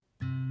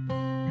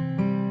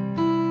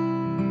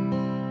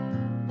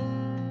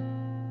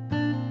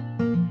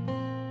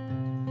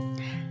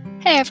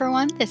Hey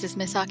everyone, this is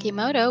Miss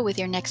Akimoto with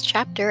your next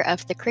chapter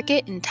of The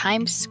Cricket in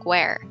Times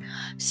Square.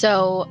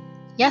 So,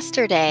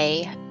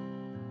 yesterday,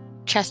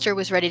 Chester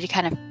was ready to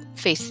kind of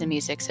face the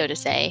music, so to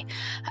say,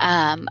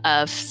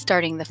 of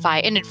starting the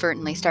fire,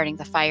 inadvertently starting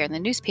the fire in the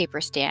newspaper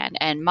stand,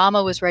 and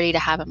Mama was ready to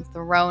have him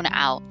thrown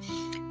out.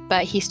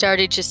 But he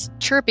started just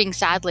chirping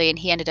sadly, and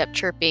he ended up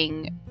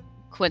chirping,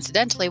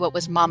 coincidentally, what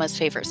was Mama's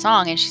favorite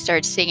song, and she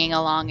started singing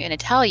along in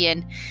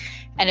Italian,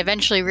 and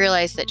eventually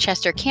realized that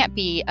Chester can't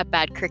be a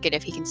bad cricket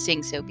if he can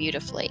sing so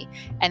beautifully,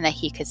 and that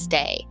he could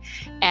stay.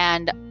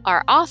 And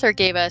our author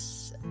gave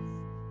us,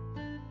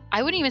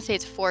 I wouldn't even say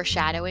it's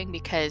foreshadowing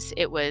because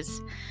it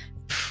was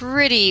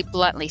pretty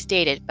bluntly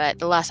stated, but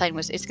the last line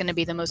was, it's going to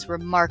be the most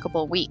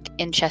remarkable week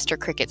in Chester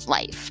Cricket's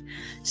life.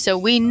 So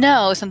we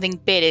know something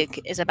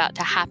big is about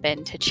to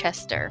happen to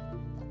Chester.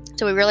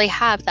 So we really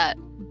have that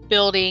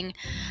building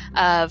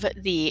of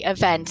the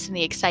events and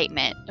the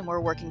excitement, and we're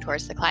working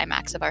towards the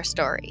climax of our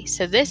story.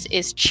 So this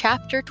is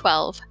Chapter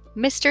 12,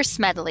 Mr.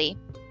 Smedley.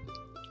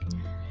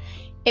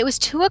 It was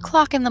 2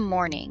 o'clock in the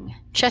morning.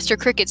 Chester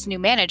Cricket's new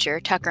manager,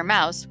 Tucker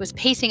Mouse, was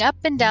pacing up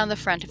and down the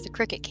front of the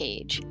cricket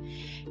cage.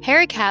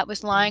 Harry Cat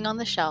was lying on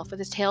the shelf with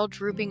his tail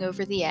drooping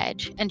over the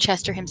edge, and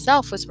Chester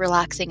himself was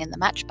relaxing in the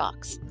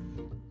matchbox.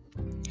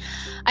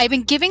 "I have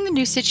been giving the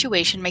new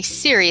situation my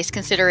serious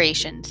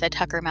consideration," said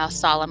Tucker Mouse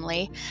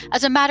solemnly.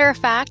 "As a matter of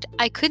fact,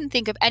 I couldn't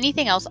think of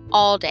anything else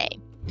all day.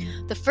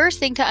 The first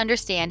thing to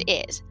understand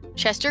is,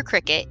 Chester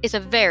Cricket is a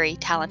very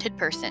talented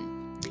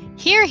person."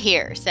 "Hear,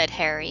 hear," said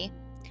Harry.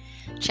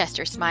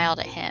 Chester smiled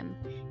at him.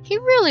 He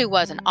really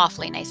was an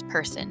awfully nice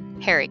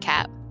person, Harry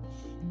Cat.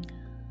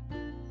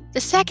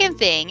 "The second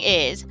thing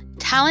is,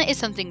 talent is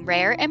something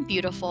rare and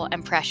beautiful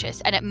and precious,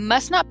 and it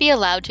must not be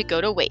allowed to go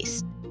to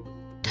waste."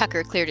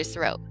 Tucker cleared his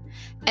throat.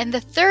 "And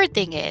the third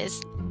thing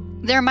is,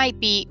 there might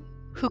be,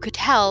 who could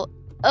tell,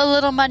 a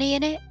little money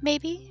in it,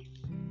 maybe?"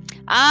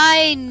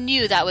 "I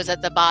knew that was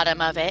at the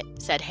bottom of it,"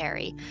 said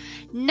Harry.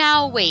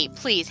 "Now wait,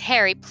 please,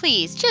 Harry,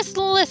 please, just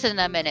listen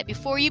a minute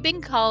before you begin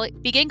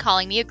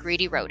calling me a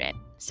greedy rodent,"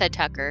 said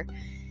Tucker.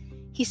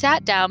 He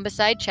sat down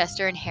beside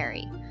Chester and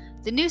Harry.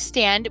 The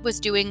newsstand was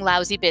doing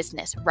lousy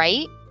business,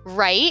 right?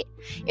 Right?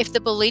 If the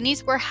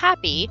Bellinis were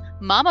happy,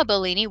 Mama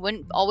Bellini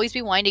wouldn't always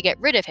be wanting to get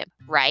rid of him,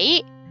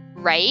 right?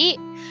 Right?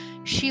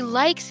 She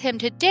likes him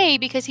today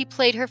because he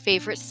played her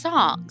favorite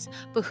songs,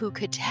 but who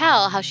could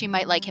tell how she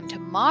might like him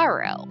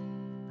tomorrow?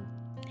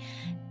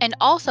 "And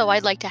also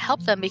I'd like to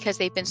help them because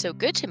they've been so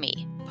good to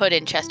me," put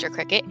in Chester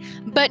Cricket.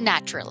 "But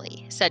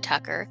naturally," said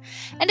Tucker.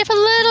 "And if a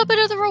little bit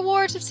of the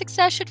rewards of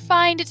success should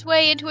find its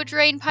way into a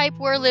drain pipe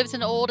where lives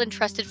an old and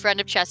trusted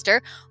friend of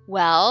Chester,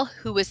 well,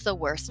 who is the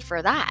worst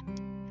for that?"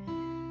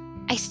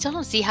 "I still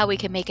don't see how we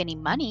can make any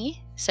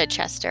money," said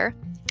Chester.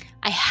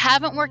 "I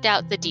haven't worked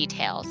out the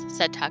details,"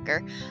 said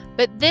Tucker,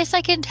 "but this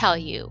I can tell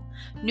you.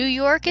 New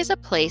York is a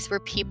place where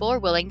people are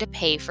willing to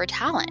pay for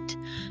talent.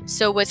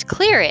 So what's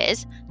clear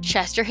is,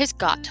 Chester has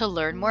got to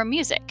learn more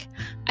music.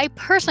 I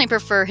personally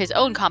prefer his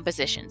own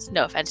compositions.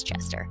 No offense,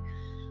 Chester."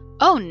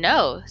 "Oh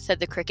no," said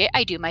the cricket,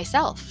 "I do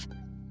myself."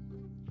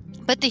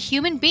 "But the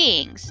human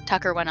beings,"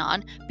 Tucker went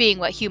on, "being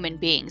what human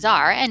beings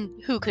are, and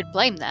who could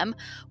blame them,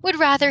 would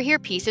rather hear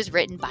pieces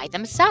written by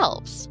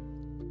themselves."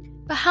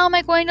 "But how am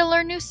I going to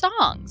learn new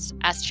songs?"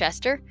 asked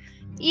Chester.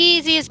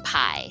 "Easy as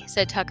pie,"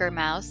 said Tucker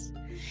Mouse.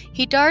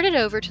 He darted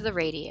over to the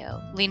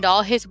radio, leaned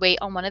all his weight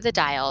on one of the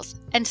dials,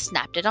 and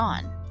snapped it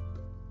on.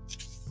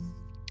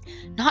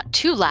 "Not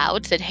too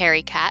loud," said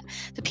Harry Cat.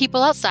 "The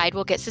people outside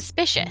will get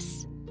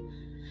suspicious."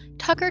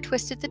 Tucker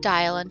twisted the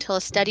dial until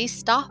a steady,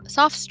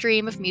 soft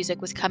stream of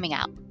music was coming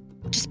out.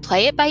 "Just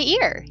play it by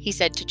ear," he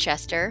said to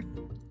Chester.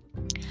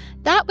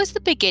 That was the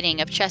beginning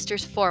of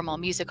Chester's formal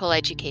musical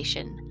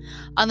education.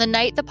 On the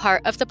night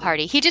of the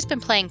party, he'd just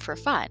been playing for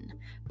fun,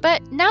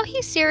 but now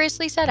he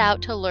seriously set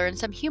out to learn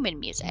some human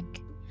music.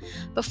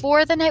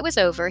 Before the night was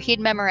over, he'd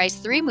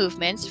memorized 3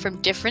 movements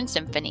from different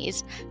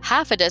symphonies,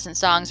 half a dozen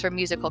songs from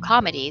musical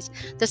comedies,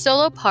 the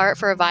solo part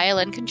for a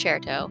violin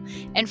concerto,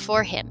 and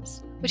 4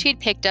 hymns, which he'd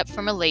picked up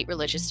from a late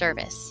religious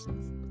service.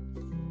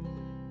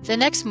 The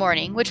next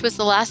morning, which was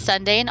the last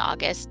Sunday in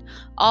August,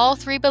 all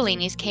 3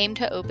 Bellinis came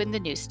to open the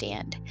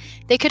newsstand.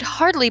 They could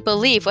hardly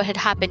believe what had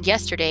happened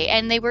yesterday,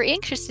 and they were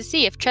anxious to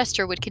see if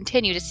Chester would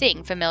continue to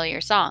sing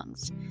familiar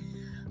songs.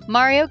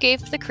 Mario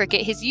gave the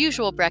cricket his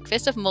usual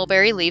breakfast of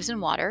mulberry leaves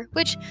and water,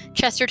 which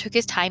Chester took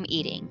his time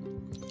eating.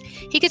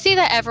 He could see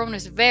that everyone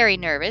was very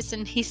nervous,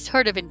 and he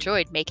sort of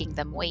enjoyed making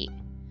them wait.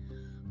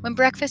 When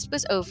breakfast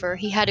was over,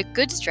 he had a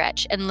good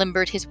stretch and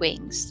limbered his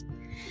wings.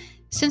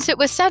 Since it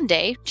was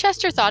Sunday,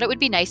 Chester thought it would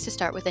be nice to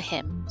start with a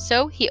hymn,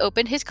 so he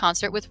opened his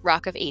concert with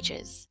Rock of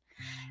Ages.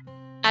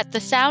 At the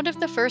sound of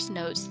the first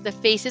notes, the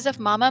faces of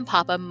Mama and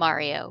Papa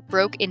Mario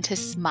broke into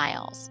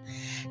smiles.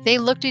 They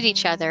looked at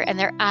each other, and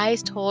their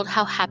eyes told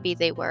how happy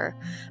they were,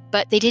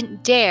 but they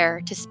didn't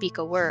dare to speak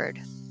a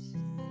word.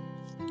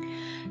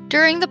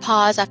 During the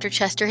pause after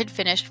Chester had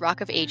finished Rock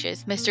of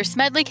Ages, Mr.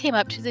 Smedley came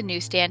up to the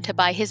newsstand to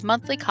buy his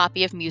monthly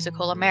copy of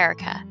Musical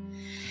America.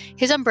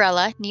 His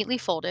umbrella, neatly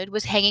folded,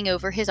 was hanging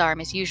over his arm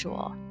as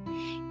usual.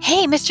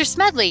 "Hey, Mr.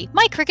 Smedley,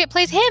 my cricket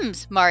plays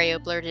hymns," Mario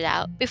blurted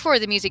out, before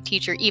the music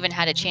teacher even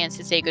had a chance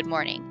to say good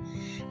morning.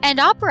 "And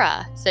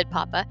opera," said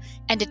Papa.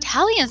 "And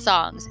Italian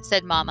songs,"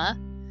 said Mama.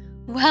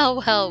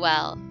 "Well, well,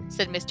 well,"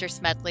 said Mr.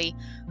 Smedley,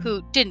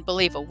 who didn't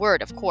believe a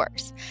word, of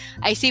course.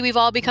 "I see we've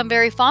all become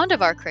very fond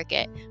of our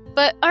cricket,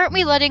 but aren't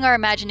we letting our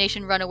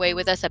imagination run away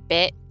with us a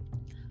bit?"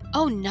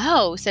 "Oh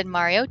no," said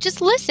Mario.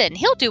 "Just listen,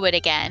 he'll do it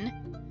again."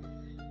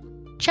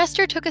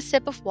 Chester took a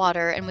sip of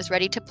water and was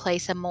ready to play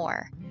some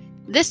more.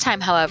 This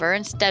time, however,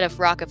 instead of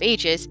Rock of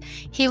Ages,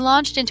 he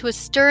launched into a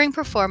stirring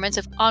performance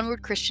of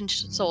Onward Christian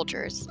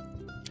Soldiers.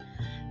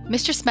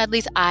 Mr.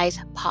 Smedley's eyes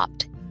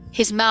popped.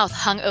 His mouth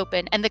hung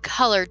open, and the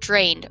color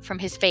drained from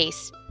his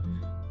face.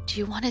 "Do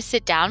you want to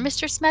sit down,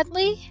 Mr.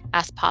 Smedley?"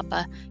 asked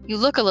Papa. "You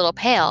look a little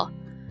pale."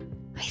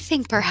 "I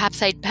think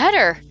perhaps I'd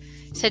better,"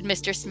 said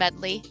Mr.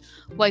 Smedley,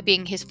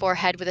 wiping his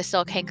forehead with a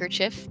silk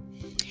handkerchief.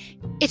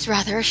 "It's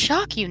rather a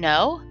shock, you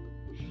know."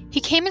 He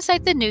came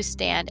inside the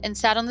newsstand and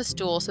sat on the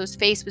stool so his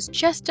face was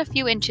just a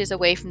few inches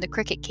away from the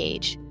cricket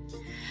cage.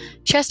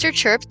 Chester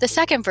chirped the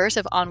second verse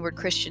of Onward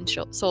Christian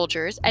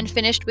Soldiers and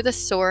finished with a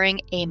soaring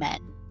amen.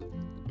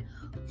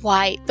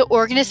 "Why, the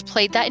organist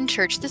played that in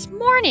church this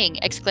morning,"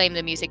 exclaimed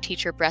the music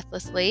teacher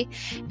breathlessly,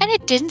 "and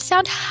it didn't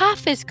sound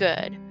half as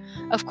good.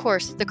 Of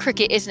course, the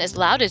cricket isn't as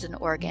loud as an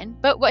organ,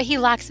 but what he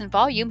lacks in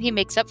volume he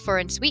makes up for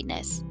in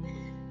sweetness."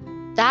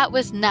 "That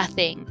was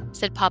nothing,"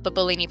 said Papa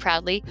Bellini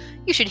proudly.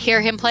 "You should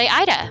hear him play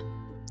Ida."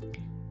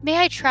 "May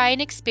I try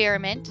an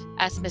experiment?"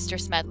 asked Mr.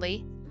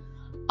 Smedley.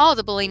 All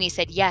the Bellini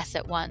said yes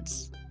at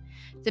once.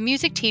 The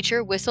music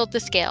teacher whistled the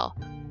scale.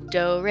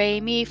 Do,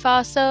 re, mi,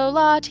 fa, sol,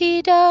 la,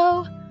 ti,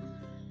 do.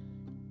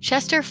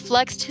 Chester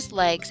flexed his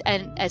legs,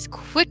 and as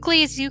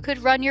quickly as you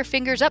could run your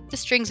fingers up the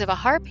strings of a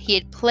harp, he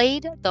had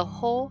played the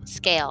whole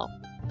scale.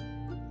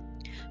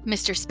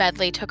 Mr.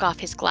 Smedley took off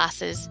his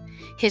glasses.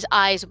 His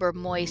eyes were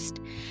moist.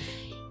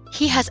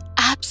 "He has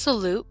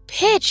absolute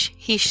pitch,"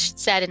 he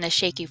said in a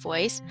shaky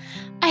voice.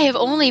 "I have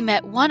only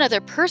met one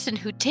other person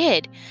who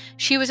did.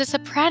 She was a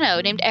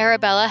soprano named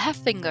Arabella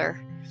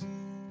Heffinger."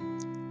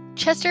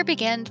 Chester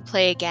began to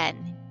play again.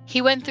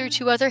 He went through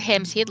 2 other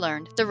hymns he had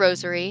learned, the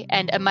Rosary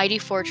and A Mighty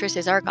Fortress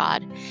is Our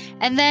God,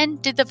 and then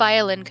did the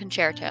violin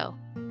concerto.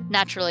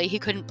 Naturally, he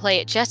couldn't play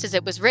it just as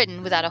it was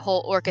written without a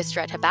whole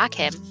orchestra to back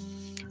him.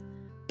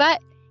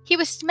 But he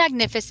was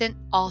magnificent,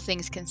 all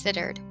things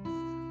considered.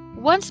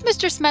 Once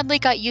Mr. Smedley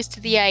got used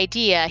to the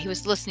idea he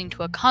was listening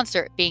to a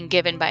concert being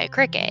given by a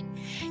cricket,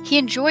 he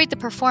enjoyed the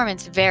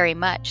performance very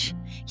much.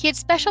 He had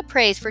special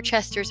praise for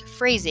Chester's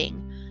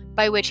phrasing,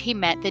 by which he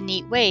meant the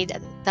neat way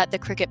that the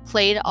cricket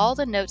played all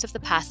the notes of the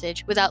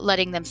passage without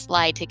letting them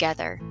slide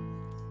together.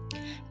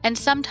 And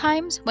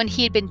sometimes, when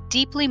he had been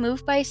deeply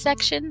moved by a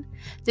section,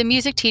 the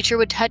music teacher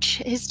would touch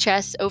his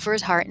chest over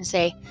his heart and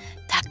say,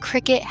 "That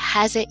cricket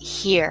has it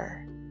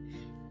here,"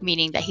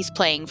 meaning that he's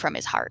playing from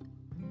his heart.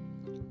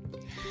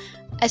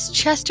 As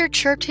Chester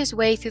chirped his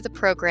way through the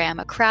program,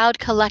 a crowd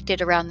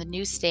collected around the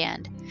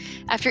newsstand.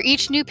 After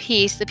each new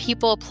piece, the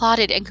people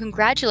applauded and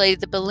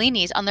congratulated the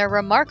Bellinis on their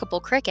remarkable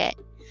cricket.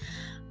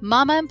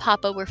 Mama and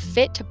Papa were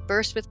fit to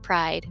burst with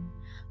pride.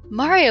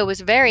 Mario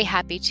was very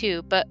happy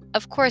too, but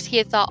of course he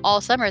had thought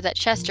all summer that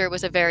Chester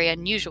was a very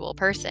unusual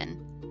person.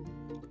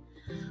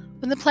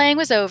 When the playing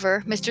was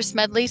over, Mr.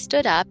 Smedley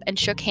stood up and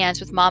shook hands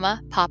with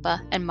Mama,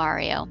 Papa, and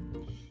Mario.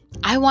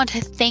 "I want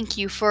to thank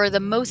you for the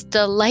most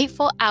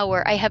delightful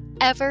hour I have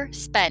ever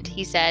spent,"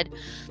 he said.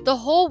 "The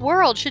whole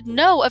world should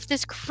know of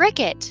this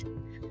cricket."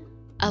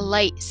 A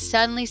light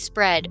suddenly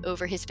spread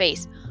over his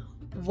face.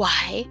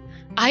 "Why,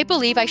 I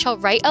believe I shall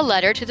write a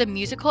letter to the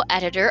musical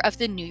editor of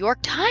the New York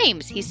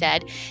Times," he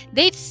said.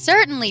 "They'd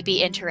certainly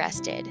be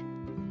interested."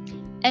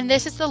 And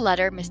this is the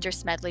letter Mr.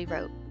 Smedley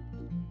wrote.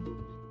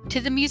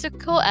 To the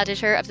musical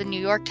editor of the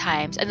New York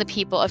Times and the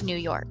people of New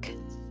York.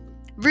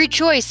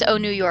 "Rejoice, O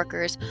New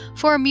Yorkers,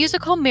 for a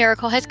musical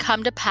miracle has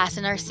come to pass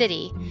in our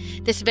city.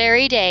 This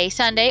very day,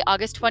 Sunday,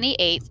 August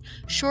 28th,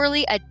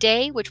 surely a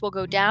day which will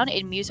go down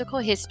in musical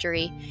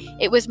history,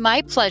 it was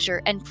my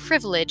pleasure and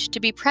privilege to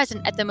be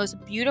present at the most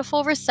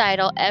beautiful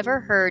recital ever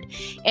heard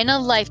in a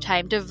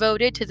lifetime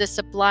devoted to the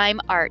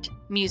sublime art,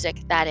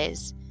 music, that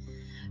is.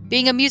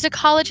 Being a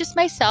musicologist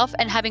myself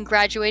and having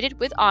graduated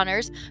with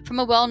honors from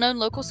a well-known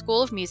local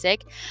school of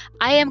music,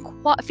 I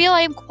feel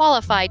I am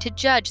qualified to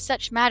judge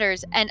such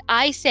matters, and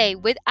I say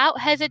without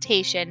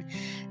hesitation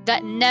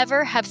that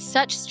never have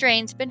such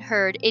strains been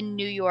heard in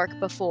New York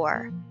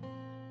before."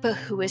 "But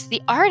who is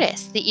the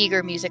artist?" the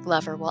eager music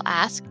lover will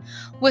ask.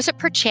 "Was it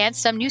perchance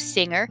some new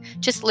singer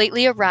just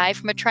lately arrived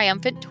from a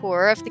triumphant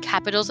tour of the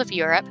capitals of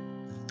Europe?"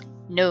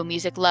 No,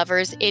 music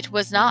lovers, it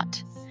was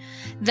not.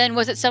 Then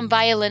was it some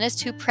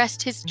violinist who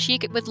pressed his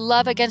cheek with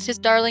love against his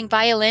darling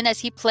violin as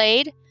he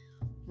played?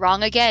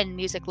 Wrong again,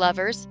 music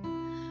lovers.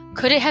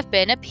 Could it have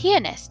been a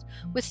pianist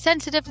with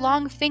sensitive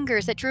long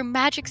fingers that drew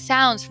magic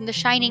sounds from the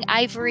shining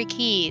ivory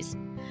keys?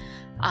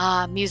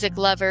 Ah, music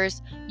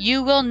lovers,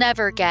 you will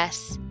never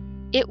guess.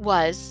 It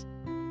was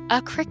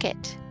a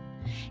cricket.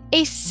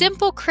 A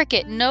simple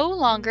cricket no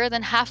longer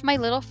than half my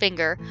little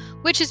finger,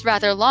 which is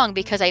rather long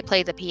because I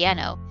play the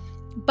piano,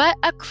 but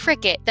a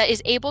cricket that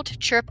is able to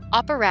chirp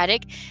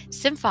operatic,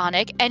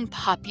 symphonic, and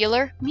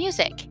popular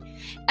music.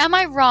 Am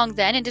I wrong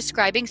then in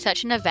describing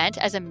such an event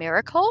as a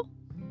miracle?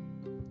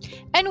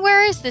 And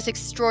where is this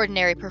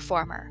extraordinary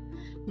performer?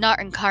 Not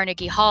in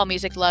Carnegie Hall,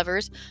 music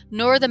lovers,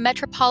 nor the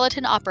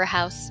Metropolitan Opera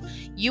House.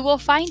 You will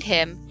find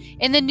him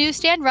in the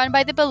newsstand run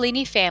by the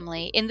Bellini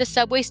family in the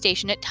subway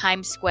station at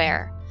Times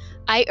Square.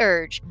 I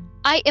urge,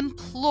 I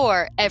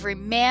implore every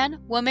man,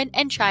 woman,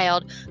 and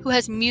child who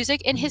has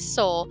music in his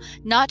soul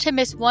not to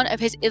miss one of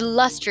his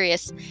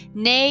illustrious,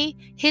 nay,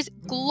 his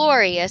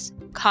glorious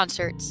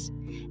concerts.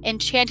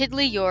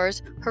 Enchantedly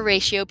yours,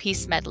 Horatio P.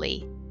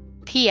 Smedley.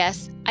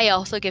 P.S. I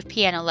also give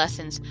piano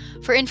lessons.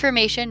 For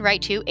information,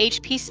 write to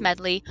H.P.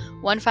 Smedley,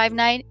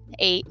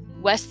 1598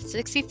 West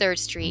 63rd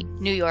Street,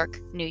 New York,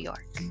 New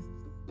York.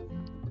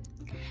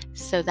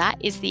 So that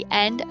is the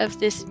end of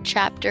this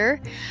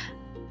chapter.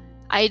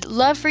 I'd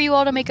love for you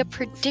all to make a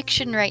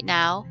prediction right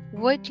now.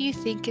 What do you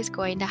think is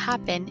going to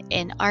happen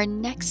in our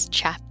next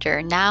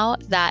chapter now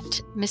that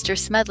Mr.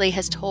 Smedley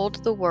has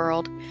told the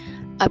world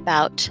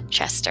about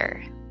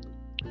Chester?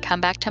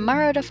 Come back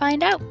tomorrow to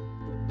find out.